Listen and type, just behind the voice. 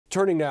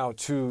Turning now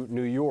to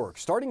New York.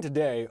 Starting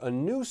today, a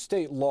new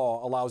state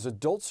law allows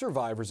adult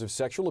survivors of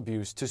sexual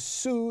abuse to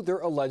sue their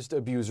alleged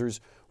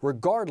abusers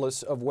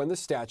regardless of when the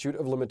statute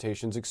of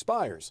limitations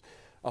expires.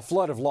 A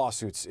flood of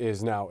lawsuits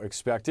is now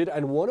expected,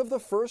 and one of the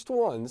first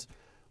ones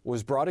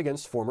was brought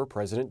against former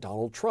President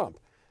Donald Trump.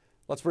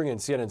 Let's bring in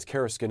CNN's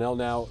Carroll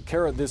now.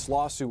 Kara, this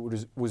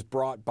lawsuit was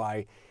brought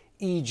by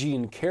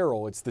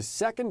Carroll. It's the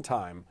second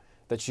time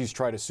that she's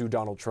tried to sue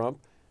Donald Trump.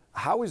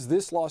 How is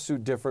this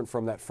lawsuit different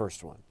from that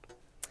first one?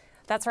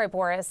 That's right,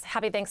 Boris.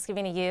 Happy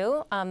Thanksgiving to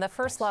you. The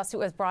first lawsuit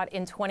was brought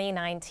in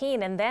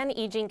 2019, and then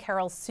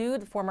Carroll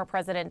sued former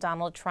President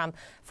Donald Trump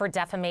for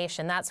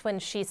defamation. That's when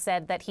she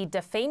said that he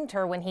defamed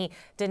her when he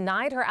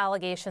denied her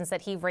allegations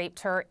that he raped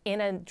her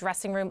in a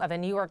dressing room of a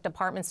New York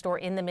department store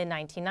in the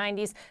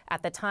mid-1990s.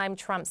 At the time,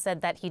 Trump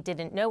said that he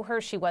didn't know her,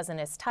 she wasn't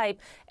his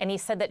type, and he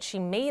said that she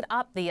made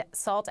up the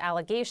assault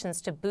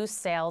allegations to boost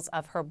sales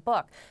of her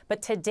book.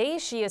 But today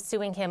she is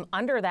suing him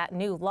under that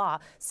new law,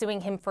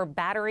 suing him for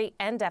battery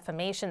and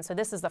defamation. So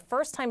this is the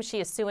first time she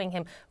is suing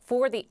him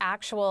for the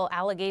actual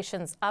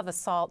allegations of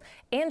assault,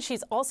 and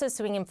she's also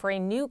suing him for a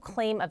new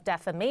claim of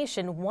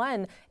defamation,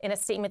 one in a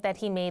statement that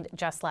he made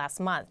just last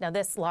month. Now,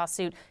 this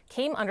lawsuit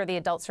came under the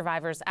Adult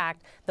Survivors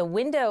Act.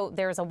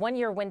 There's a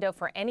one-year window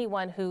for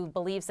anyone who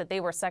believes that they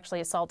were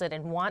sexually assaulted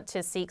and want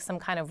to seek some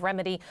kind of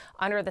remedy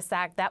under this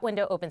act. That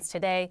window opens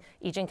today.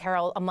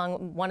 Carroll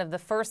among one of the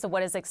first of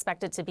what is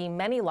expected to be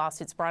many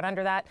lawsuits brought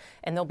under that,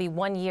 and there'll be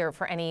 1 year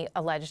for any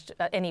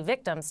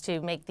victims to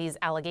make these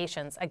allegations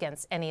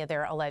against any of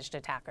their alleged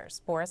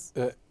attackers. Boris?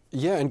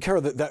 Yeah, and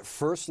Carol, that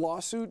first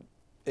lawsuit,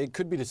 it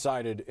could be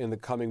decided in the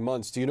coming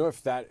months. Do you know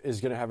if that is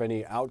going to have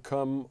any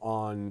outcome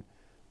on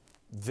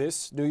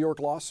this New York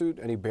lawsuit?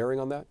 Any bearing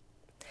on that?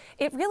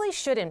 It really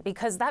shouldn't,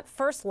 because that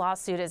first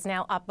lawsuit is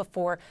now up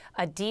before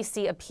a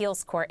D.C.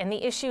 appeals court. And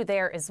the issue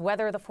there is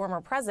whether the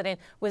former president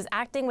was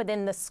acting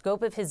within the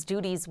scope of his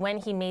duties when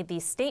he made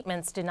these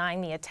statements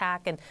denying the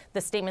attack and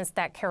the statements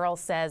that Carroll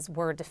says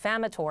were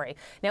defamatory.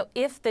 Now,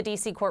 if the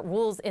D.C. court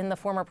rules in the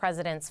former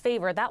president's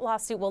favor, that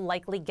lawsuit will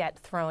likely get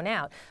thrown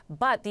out.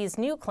 But these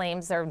new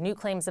claims are new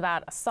claims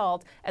about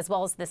assault, as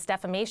well as this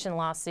defamation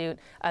lawsuit,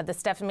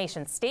 this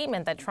defamation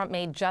statement that Trump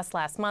made just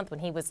last month when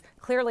he was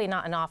clearly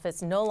not in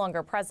office, no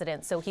longer president,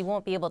 so he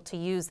won't be able to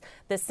use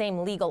the same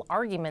legal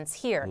arguments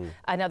here.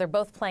 Now, they're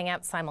both playing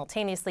out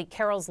simultaneously.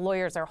 Carroll's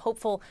lawyers are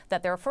hopeful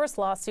that their first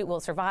lawsuit will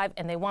survive,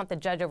 and they want the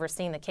judge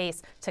overseeing the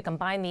case to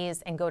combine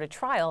these and go to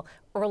trial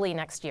early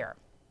next year.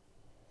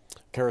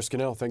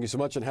 Carroll, thank you so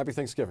much, and happy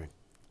Thanksgiving.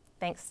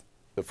 Thanks.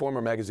 The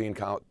former magazine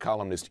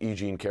columnist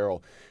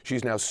Carroll,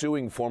 she's now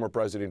suing former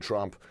President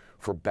Trump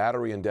for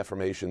battery and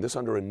defamation. This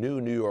under a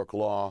new New York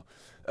law,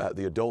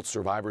 the Adult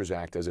Survivors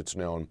Act, as it's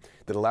known,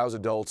 that allows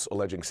adults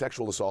alleging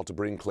sexual assault to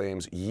bring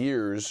claims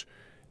years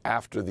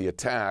after the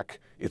attack.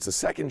 It's the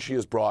second she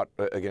has brought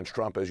against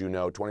Trump, as you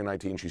know.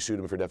 2019, she sued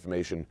him for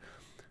defamation,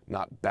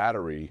 not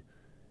battery.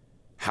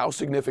 How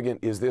significant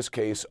is this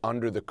case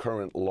under the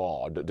current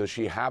law? Does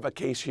she have a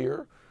case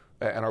here?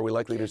 And are we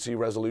likely to see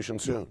resolution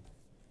soon?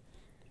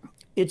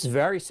 It's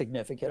very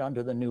significant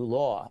under the new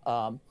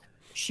law.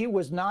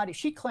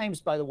 She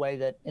claims, by the way,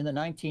 that in the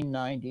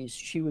 1990s,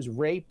 she was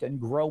raped and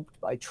groped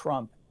by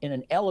Trump in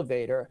an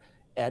elevator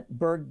at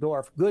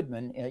Bergdorf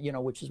Goodman,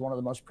 which is one of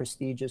the most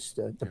prestigious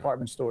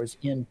department stores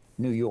in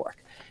New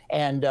York.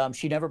 And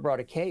she never brought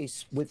a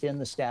case within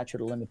the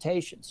statute of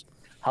limitations.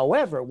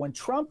 However, when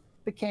Trump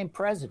became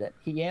president,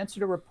 he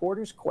answered a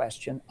reporter's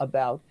question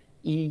about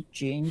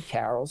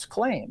Carroll's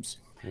claims.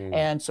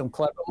 And some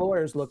clever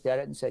lawyers looked at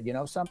it and said, you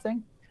know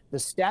something? The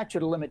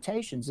statute of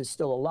limitations is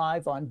still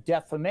alive on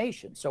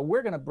defamation. So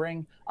we're going to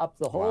bring up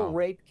the whole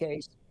rape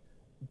case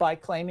by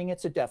claiming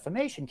it's a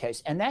defamation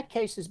case. And that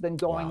case has been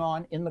going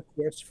on in the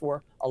courts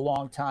for a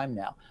long time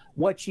now.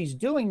 What she's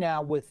doing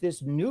now with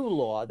this new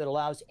law that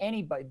allows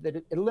anybody, that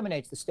it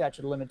eliminates the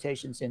statute of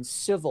limitations in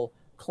civil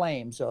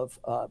claims of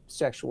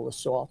sexual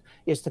assault,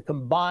 is to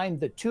combine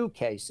the two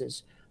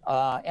cases.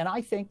 And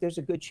I think there's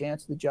a good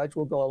chance the judge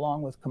will go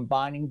along with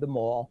combining them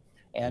all.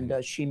 And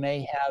she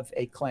may have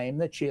a claim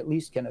that she at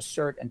least can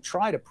assert and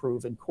try to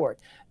prove in court.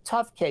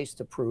 Tough case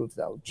to prove,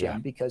 though,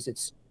 Jim, because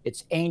it's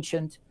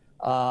ancient,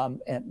 and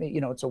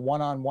it's a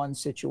one-on-one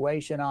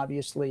situation,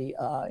 obviously,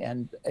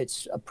 and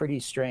it's a pretty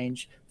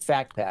strange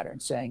fact pattern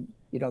saying,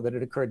 that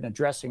it occurred in a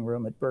dressing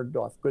room at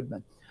Bergdorf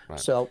Goodman. Right.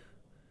 So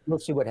we'll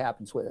see what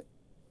happens with it.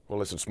 Well,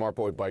 listen, smart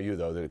point by you,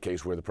 though, that a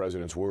case where the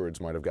president's words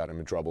might have gotten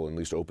him in trouble, and at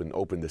least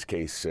open this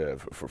case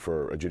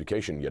for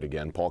adjudication yet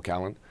again. Paul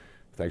Callan,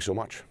 thanks so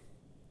much.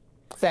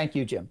 Thank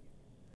you, Jim.